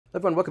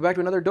Everyone, welcome back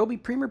to another Adobe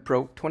Premiere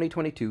Pro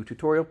 2022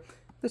 tutorial.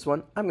 This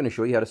one, I'm going to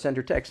show you how to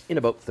center text in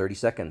about 30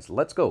 seconds.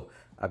 Let's go.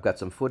 I've got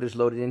some footage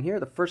loaded in here.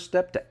 The first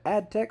step to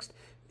add text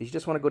is you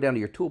just want to go down to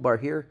your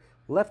toolbar here,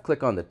 left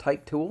click on the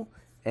type tool,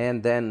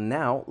 and then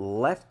now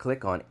left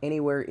click on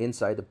anywhere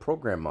inside the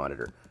program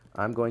monitor.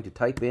 I'm going to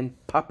type in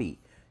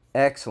puppy.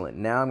 Excellent.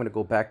 Now I'm going to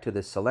go back to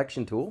the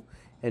selection tool,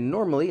 and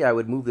normally I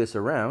would move this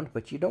around,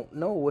 but you don't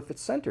know if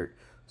it's centered.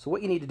 So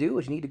what you need to do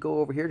is you need to go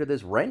over here to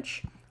this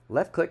wrench,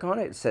 left click on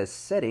it, it says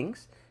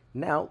settings.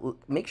 Now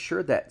make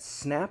sure that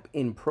snap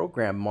in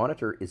program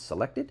monitor is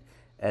selected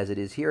as it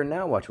is here.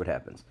 Now watch what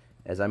happens.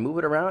 As I move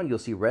it around, you'll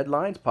see red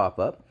lines pop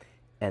up,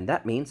 and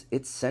that means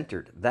it's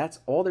centered. That's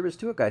all there is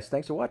to it, guys.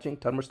 Thanks for watching.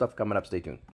 Ton more stuff coming up. Stay tuned.